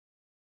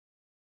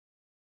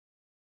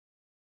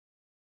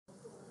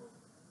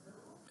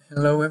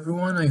Hello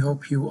everyone, I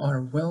hope you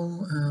are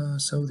well.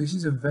 So this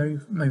is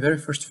my very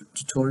first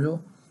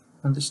tutorial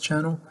on this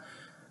channel,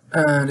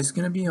 and it's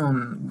gonna be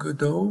on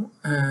Godot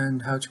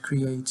and how to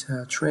create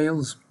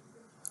trails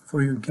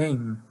for your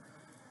game.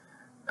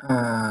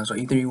 So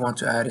either you want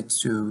to add it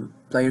to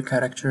player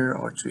character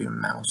or to your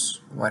mouse,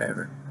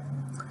 whatever.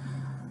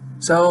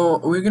 So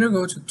we're gonna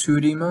go to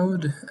 2D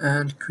mode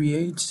and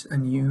create a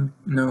new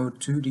node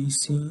 2D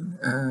scene,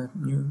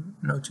 new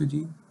node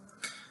 2D.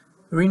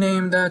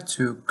 Rename that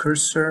to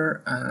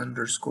cursor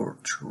underscore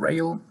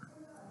trail,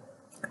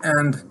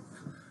 and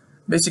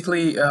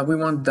basically we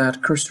want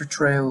that cursor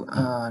trail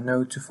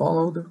node to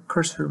follow the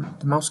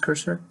mouse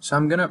cursor. So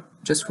I'm gonna,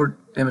 just for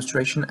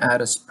demonstration,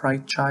 add a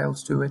sprite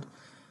child to it.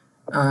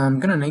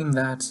 I'm gonna name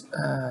that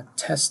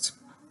test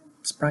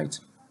sprite,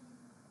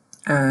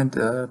 and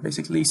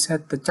basically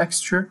set the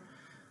texture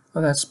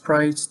of that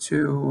sprite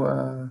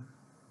to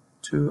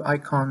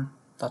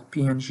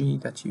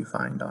icon.png that you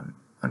find on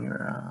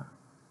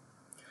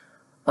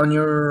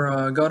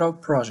your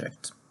GODOT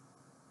project.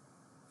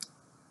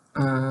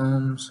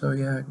 So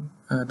yeah,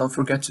 don't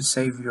forget to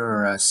save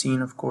your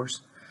scene, of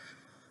course.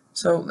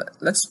 So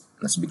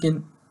let's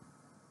begin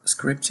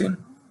scripting.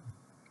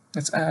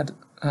 Let's add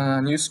a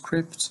new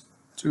script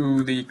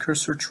to the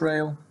cursor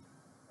trail.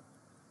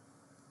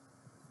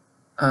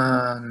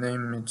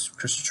 Name it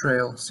cursor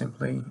trail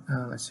simply.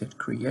 Let's hit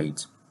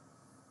create.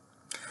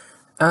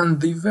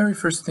 And the very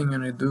first thing I'm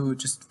gonna do,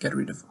 just get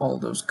rid of all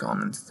those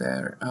comments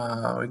there.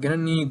 We're gonna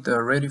need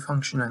the ready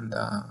function and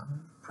the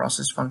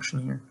process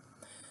function here.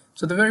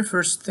 So the very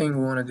first thing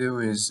we want to do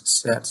is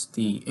set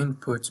the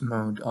input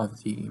mode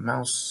of the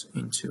mouse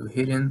into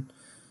hidden.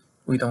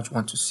 We don't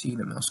want to see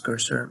the mouse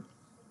cursor.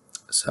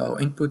 So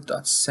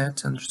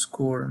input.set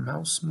underscore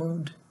mouse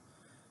mode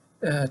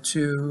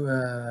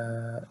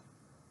to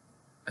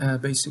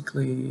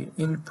basically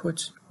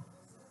input.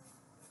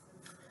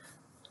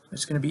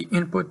 It's going to be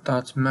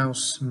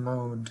input.mouse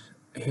mode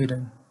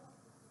hidden.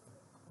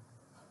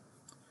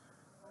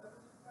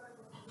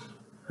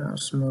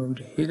 Mouse mode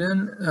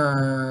hidden.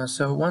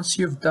 So once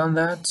you've done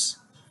that,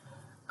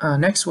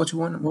 next what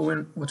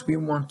we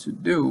want to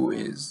do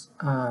is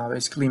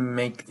basically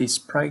make the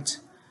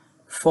sprite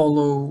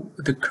follow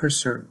the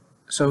cursor.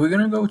 So we're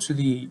going to go to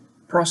the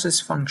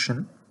process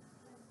function,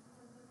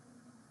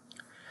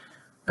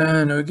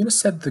 and we're going to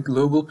set the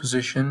global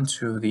position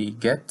to the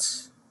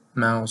get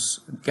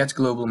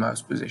global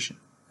mouse position.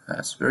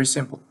 That's very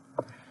simple.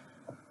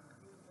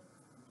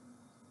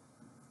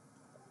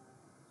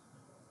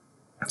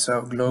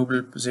 So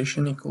global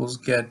position equals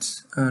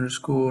get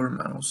underscore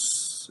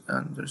mouse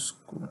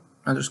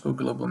underscore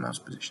global mouse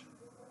position.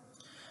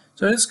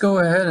 So let's go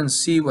ahead and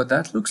see what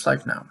that looks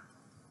like now.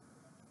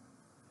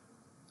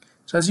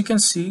 So as you can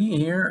see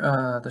here,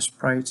 the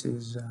sprite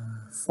is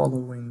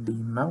following the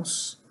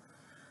mouse.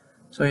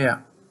 So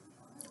yeah,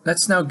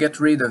 let's now get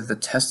rid of the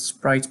test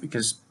sprite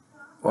because,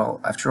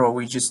 well, after all,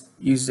 we just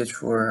used it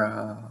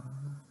for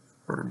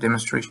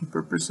demonstration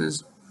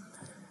purposes.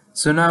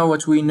 So now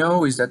what we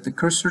know is that the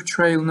cursor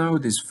trail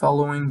node is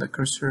following the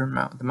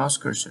mouse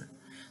cursor.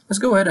 Let's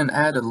go ahead and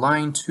add a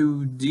line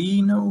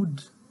 2D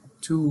node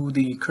to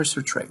the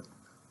cursor trail.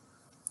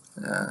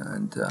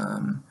 And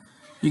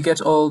you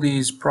get all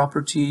these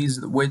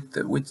properties, the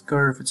width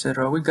curve,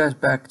 etc. We'll get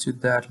back to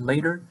that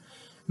later.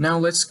 Now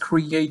let's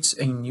create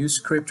a new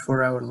script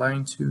for our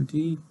line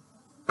 2D.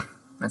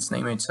 Let's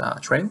name it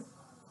trail.gd.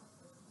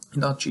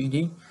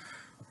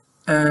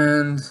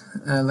 And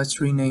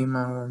let's rename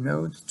our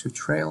node to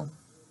trail.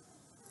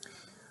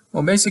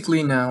 Well,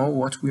 basically now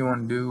what we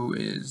want to do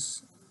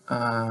is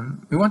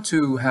we want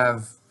to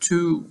have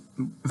two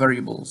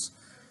variables.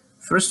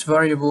 First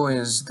variable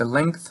is the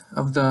length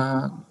of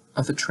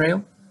the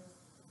trail.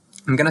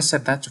 I'm gonna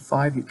set that to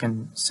 5. You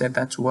can set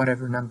that to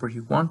whatever number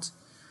you want.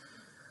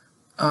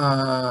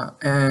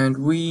 And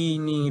we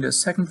need a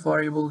second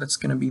variable that's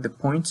gonna be the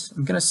point.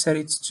 I'm gonna set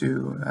it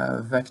to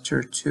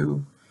vector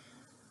 2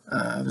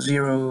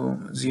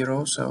 0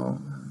 0, so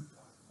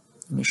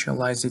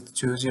initialize it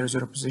to 0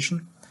 0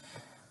 position.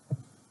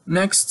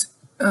 Next,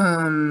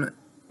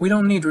 we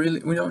don't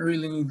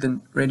really need the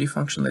ready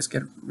function. Let's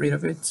get rid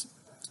of it.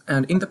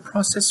 And in the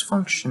process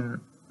function,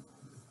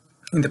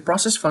 let's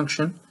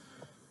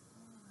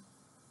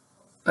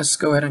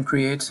go ahead and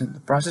create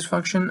the process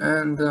function.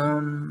 And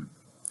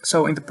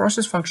so in the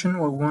process function,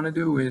 what we want to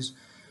do is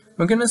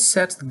we're going to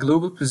set the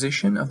global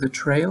position of the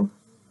trail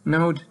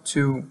node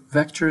to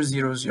vector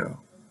 0 0.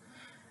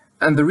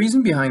 And the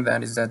reason behind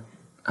that is that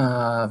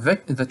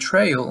the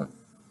trail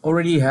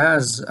already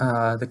has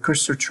the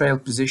cursor trail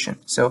position.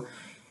 So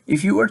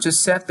if you were to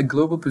set the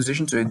global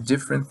position to a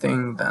different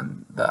thing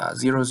than the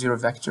 0 0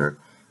 vector,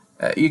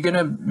 you're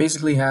gonna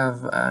basically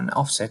have an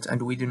offset,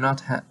 and we do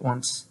not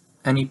want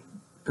any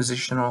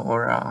positional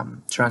or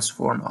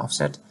transform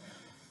offset.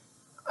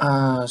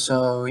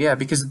 So yeah,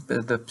 because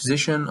the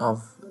position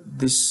of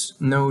this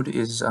node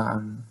is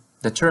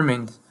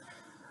determined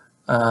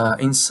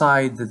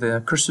inside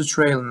the cursor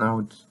trail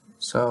node.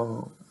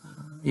 So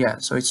yeah,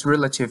 so it's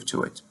relative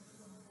to it.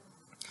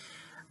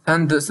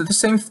 And the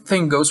same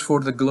thing goes for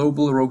the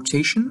global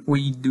rotation.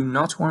 We do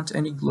not want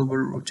any global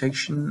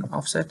rotation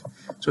offset,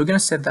 so we're going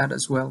to set that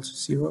as well to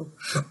 0.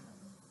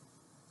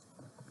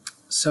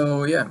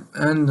 So yeah,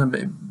 and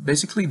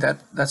basically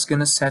that's going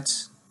to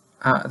set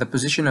the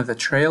position of the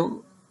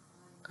trail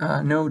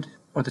node,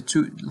 or the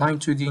line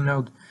 2D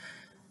node,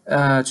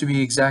 to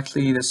be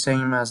exactly the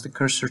same as the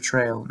cursor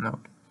trail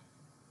node,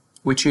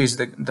 which is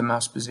the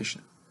mouse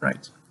position,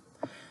 right?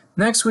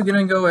 Next, we're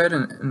going to go ahead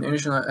and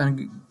initialize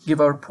and give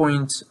our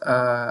point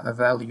a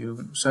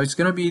value. So it's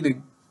going to be the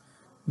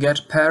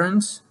get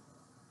parent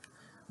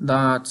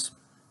dot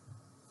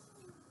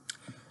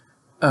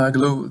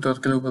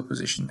global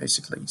position,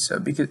 basically. So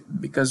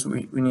because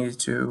we need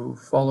to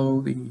follow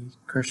the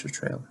cursor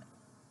trail.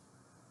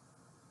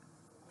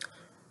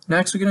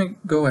 Next, we're going to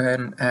go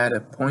ahead and add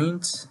a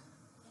point,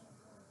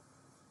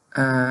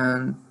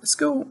 and let's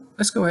go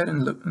ahead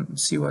and look and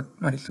see what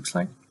it looks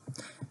like.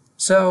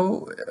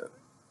 So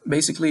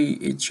basically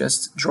it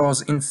just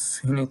draws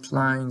infinite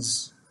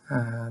lines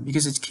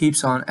because it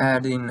keeps on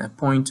adding a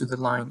point to the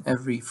line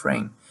every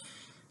frame.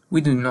 We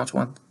do not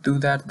want to do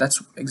that.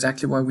 That's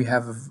exactly why we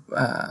have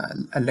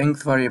a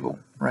length variable,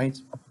 right?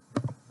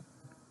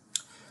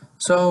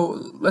 So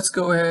let's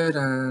go ahead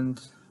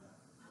and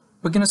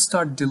we're gonna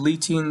start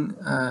deleting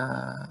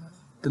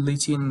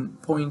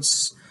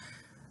points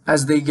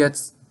as the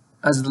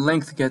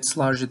length gets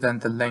larger than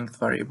the length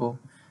variable.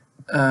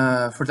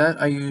 For that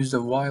I use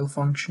the while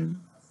function.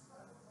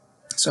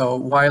 So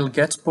while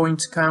get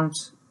point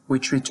count,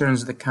 which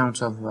returns the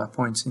count of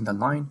points in the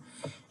line,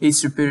 is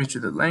superior to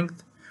the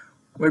length,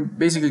 we're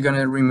basically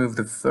gonna remove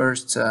the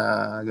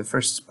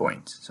first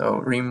point. So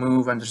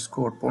remove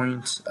underscore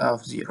point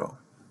of 0.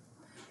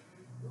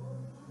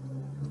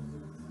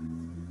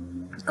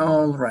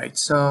 Alright,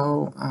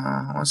 so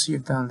once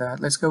you've done that,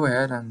 let's go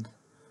ahead and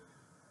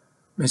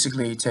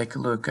basically take a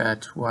look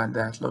at what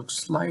that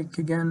looks like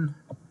again.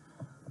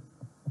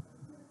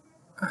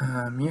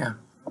 Yeah.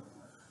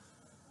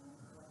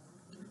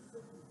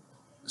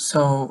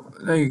 So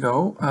there you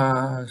go.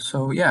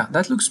 So yeah,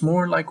 that looks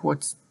more like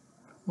what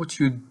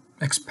you'd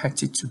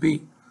expect it to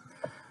be,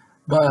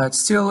 but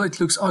still it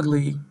looks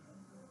ugly.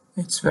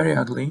 It's very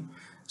ugly.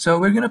 So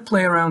we're gonna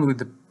play around with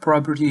the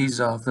properties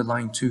of the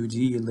line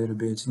 2D a little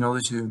bit in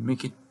order to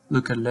make it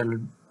look a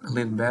little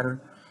better.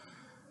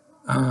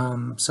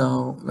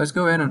 So let's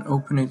go ahead and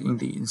open it in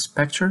the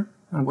inspector,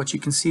 and what you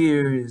can see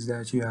here is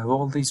that you have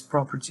all these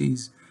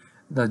properties: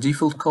 the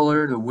default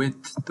color, the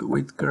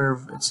width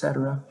curve,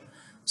 etc.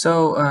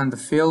 So the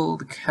fill,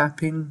 the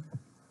capping.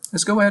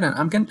 Let's go ahead and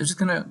I'm just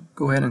gonna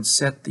go ahead and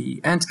set the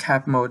end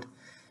cap mode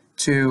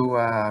to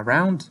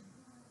round,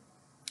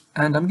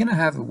 and I'm gonna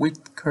have a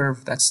width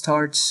curve that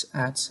starts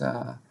at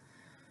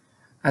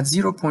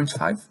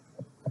 0.5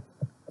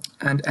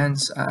 and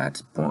ends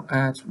at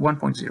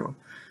 1.0.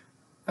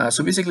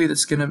 So basically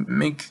that's gonna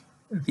make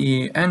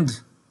the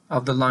end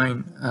of the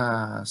line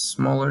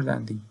smaller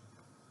than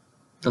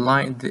the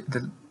line.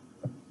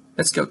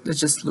 Let's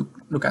just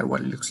look at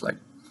what it looks like.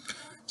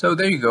 So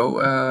there you go.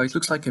 It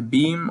looks like a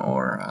beam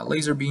or a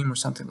laser beam or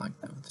something like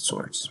that of the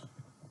sorts.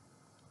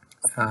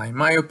 In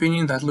my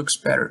opinion, that looks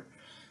better,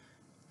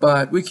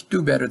 but we could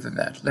do better than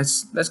that.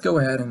 Let's go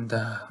ahead and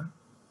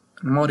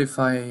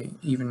modify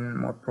even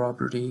more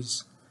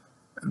properties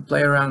and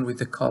play around with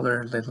the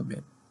color a little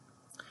bit.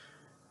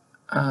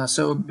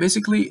 So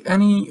basically,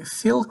 any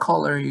fill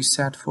color you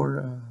set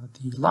for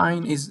the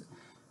line is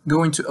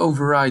going to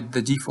override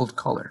the default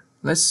color.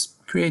 Let's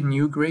create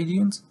new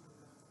gradient.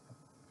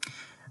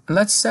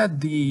 Let's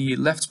set the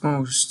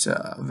leftmost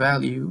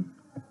value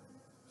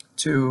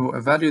to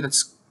a value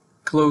that's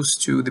close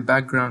to the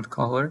background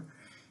color.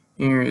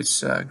 Here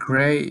it's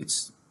gray,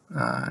 it's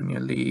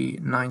nearly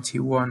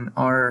 91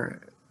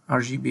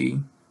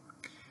 RGB,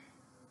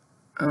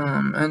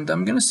 and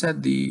I'm gonna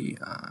set the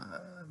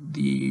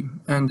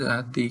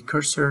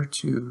cursor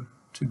to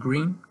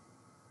green.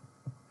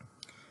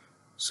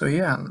 So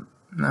yeah,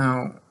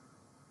 now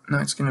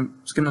it's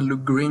gonna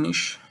look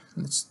greenish.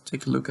 Let's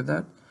take a look at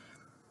that.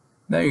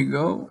 There you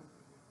go.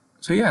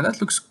 So yeah,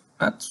 that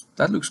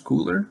looks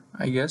cooler,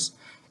 I guess.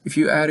 If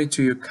you add it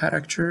to your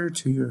character,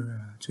 to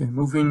a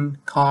moving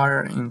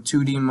car in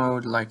 2D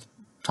mode, like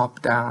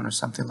top down or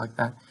something like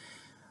that,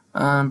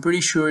 I'm pretty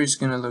sure it's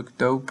gonna look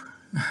dope.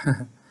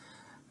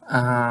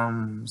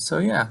 So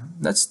yeah,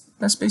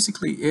 that's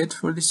basically it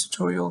for this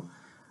tutorial.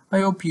 I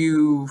hope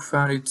you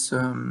found it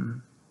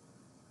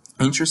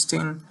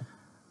interesting.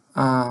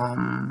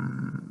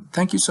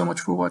 Thank you so much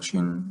for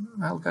watching.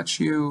 I'll catch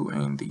you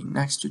in the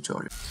next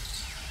tutorial.